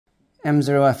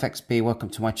M0FXB, welcome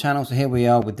to my channel. So here we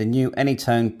are with the new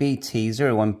ANYTONE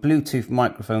BT-01 Bluetooth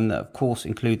microphone that of course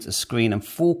includes a screen and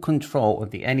full control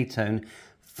of the ANYTONE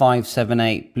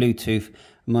 578 Bluetooth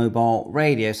mobile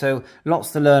radio. So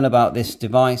lots to learn about this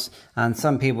device, and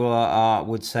some people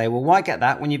would say, well, why get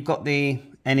that when you've got the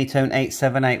ANYTONE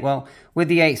 878? Well, with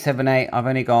the 878 I've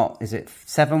only got, is it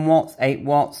 7 watts, 8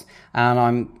 watts, and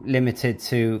I'm limited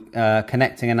to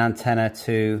connecting an antenna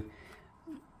to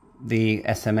the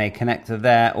SMA connector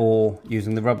there, or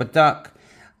using the rubber duck.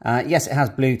 Yes, it has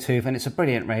Bluetooth and it's a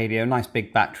brilliant radio, nice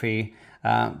big battery,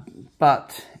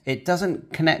 but it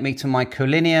doesn't connect me to my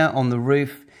collinear on the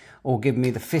roof or give me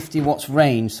the 50 watts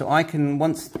range. So I can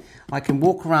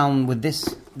walk around with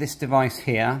this device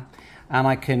here, and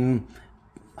I can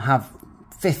have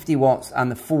 50 watts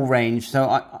and the full range.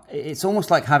 So it's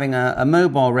almost like having a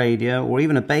mobile radio or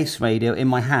even a base radio in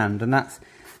my hand, and that's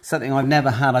something I've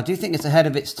never had. I do think it's ahead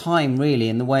of its time, really,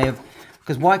 in the way of,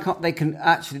 because why can't they can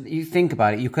actually, you think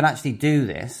about it, you can actually do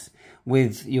this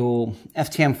with your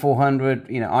FTM 400,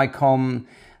 you know, ICOM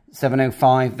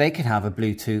 705. They could have a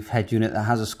Bluetooth head unit that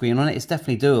has a screen on it. It's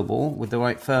definitely doable with the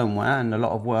right firmware and a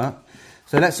lot of work.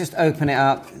 So let's just open it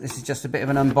up. This is just a bit of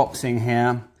an unboxing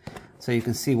here, so you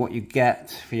can see what you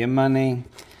get for your money.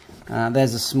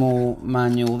 There's a small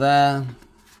manual there,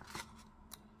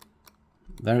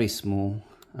 very small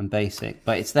and basic,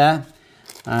 but it's there.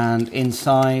 And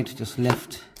inside, just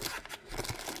lift,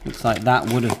 looks like that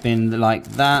would have been like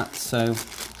that. So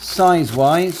size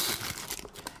wise,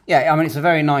 yeah, I mean, it's a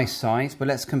very nice size, but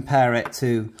let's compare it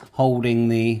to holding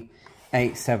the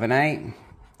 878.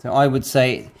 So I would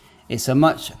say it's a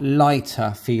much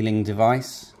lighter feeling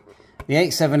device. The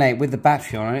 878 with the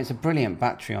battery on it, it's a brilliant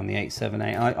battery on the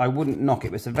 878. I wouldn't knock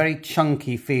it. It's a very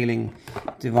chunky feeling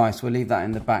device. We'll leave that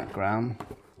in the background.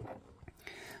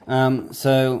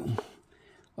 So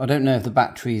I don't know if the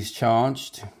battery is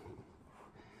charged.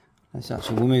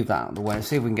 We'll move that out of the way.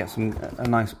 See if we can get a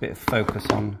nice bit of focus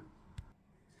on.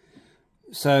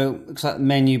 So looks like the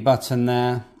menu button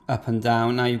there, up and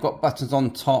down. Now you've got buttons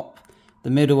on top. The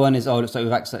middle one is, oh, it looks like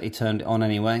we've accidentally turned it on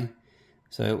anyway.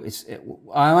 So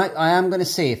I am going to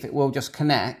see if it will just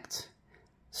connect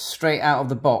straight out of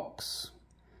the box.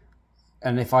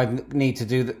 And if I need to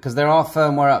do that, because there are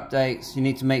firmware updates, you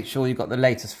need to make sure you've got the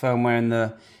latest firmware in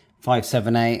the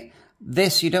 578.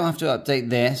 This, you don't have to update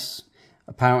this.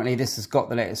 Apparently this has got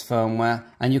the latest firmware,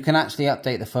 and you can actually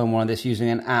update the firmware on this using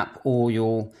an app or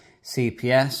your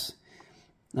CPS.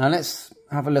 Now let's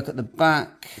have a look at the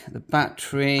back. The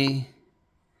battery,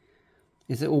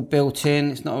 is it all built in?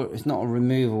 It's not a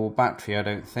removable battery, I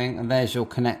don't think. And there's your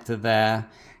connector there.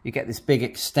 You get this big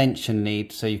extension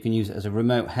lead, so you can use it as a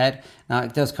remote head. Now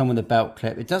it does come with a belt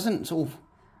clip. It doesn't sort of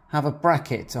have a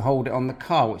bracket to hold it on the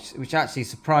car, which actually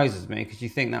surprises me, because you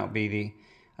think that would be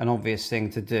an obvious thing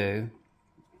to do.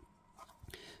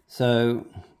 So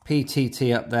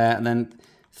PTT up there, and then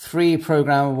 3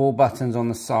 programmable buttons on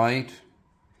the side.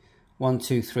 1,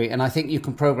 2, 3, and I think you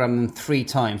can program them 3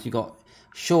 times. You've got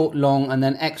short, long, and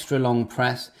then extra long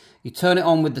press. You turn it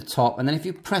on with the top, and then if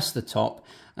you press the top,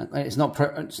 it's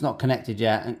not connected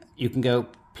yet, and you can go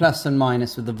plus and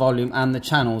minus with the volume and the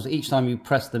channels. Each time you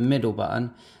press the middle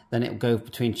button, then it will go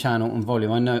between channel and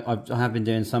volume. I know I have been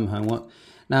doing some homework.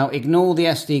 Now ignore the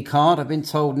SD card. I've been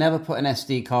told never put an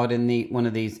SD card in one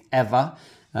of these ever,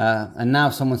 and now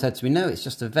someone said to me, no, it's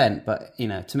just a vent, but you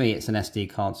know, to me it's an SD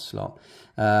card slot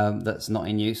that's not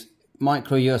in use.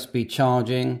 Micro USB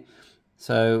charging,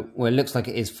 so well, it looks like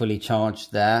it is fully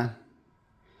charged there.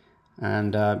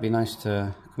 And it'd be nice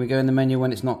to, can we go in the menu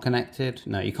when it's not connected?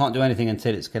 No, you can't do anything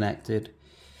until it's connected.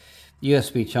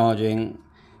 USB charging,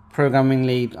 programming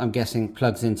lead, I'm guessing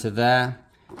plugs into there.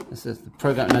 This is the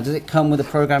program. Now, does it come with a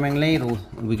programming lead, or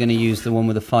are we going to use the one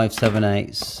with the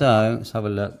 578? So let's have a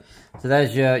look. So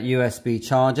there's your USB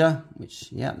charger,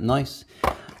 which, yeah, nice.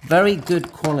 Very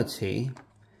good quality,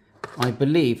 I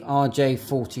believe,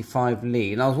 RJ45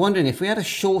 lead. And I was wondering if we had a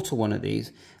shorter one of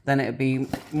these, then it would be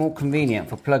more convenient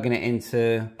for plugging it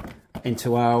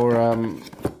into our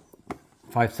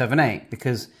 578,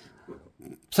 because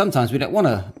sometimes we don't want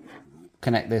to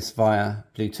connect this via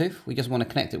Bluetooth. We just want to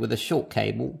connect it with a short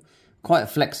cable, quite a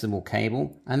flexible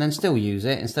cable, and then still use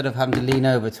it instead of having to lean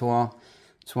over to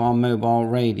our mobile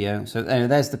radio. So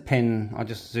there's the pin. I'll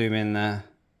just zoom in there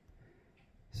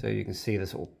so you can see the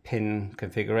sort of pin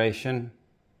configuration.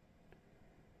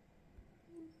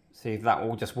 See if that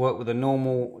will just work with a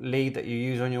normal lead that you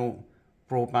use on your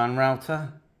broadband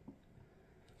router.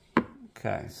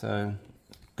 Okay, so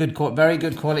very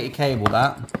good quality cable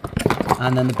that.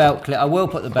 And then the belt clip, I will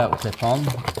put the belt clip on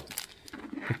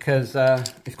because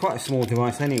it's quite a small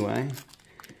device anyway.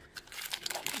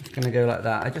 going to go like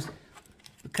that.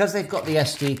 Because they've got the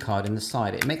SD card in the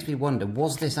side, it makes me wonder,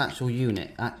 was this actual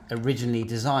unit originally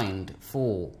designed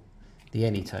for the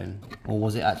ANYTONE, or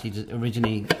was it actually just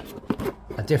originally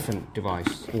a different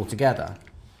device altogether?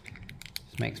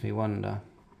 This makes me wonder.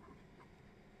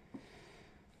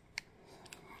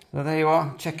 So there you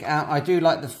are, check it out. I do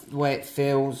like the way it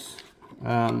feels.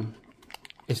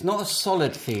 It's not a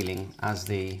solid feeling as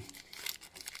the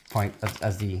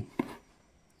 878.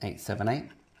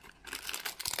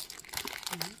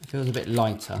 It feels a bit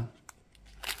lighter.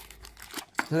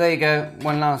 So there you go,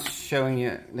 one last showing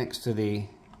you next to the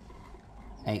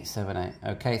 878.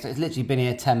 Okay, so it's literally been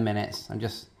here 10 minutes. I'm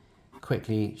just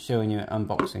quickly showing you,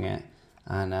 unboxing it,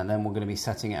 and then we're going to be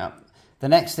setting it up. The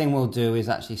next thing we'll do is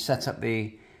actually set up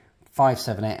the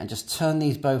 578 and just turn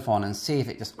these both on and see if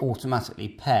it just automatically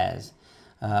pairs.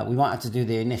 We might have to do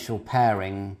the initial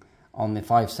pairing on the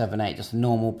 578, just a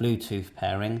normal Bluetooth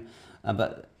pairing,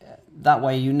 but that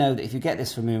way you know that if you get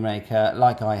this from Moonraker,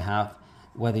 like I have,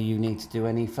 whether you need to do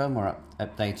any firmware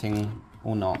updating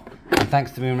or not. And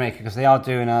thanks to Moonraker, because they are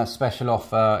doing a special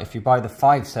offer. If you buy the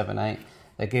 578,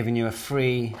 they're giving you a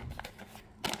free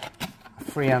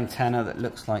antenna that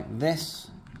looks like this.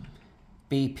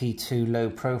 BP2 low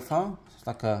profile. It's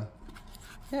like a,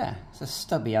 yeah, it's a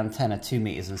stubby antenna, 2.70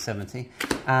 meters,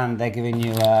 and they're giving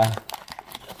you a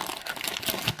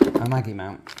Maggie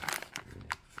mount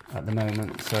at the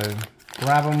moment. So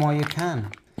grab them while you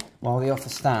can, while the offer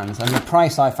stands. And the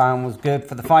price I found was good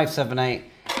for the 578.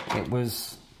 It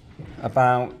was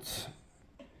about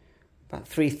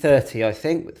 $330, I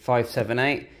think, with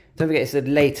 578. Don't forget, it's the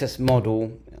latest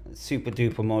model, super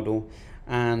duper model,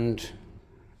 and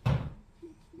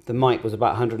the mic was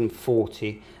about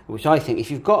 140, which I think, if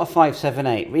you've got a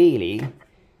 578, really,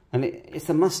 and it's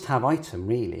a must-have item,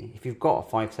 really. If you've got a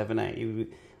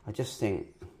 578, I just think,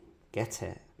 get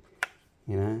it,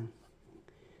 you know.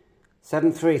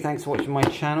 7.3, thanks for watching my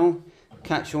channel.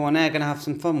 Catch you on air, gonna have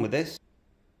some fun with this.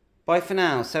 Bye for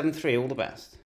now, 7.3, all the best.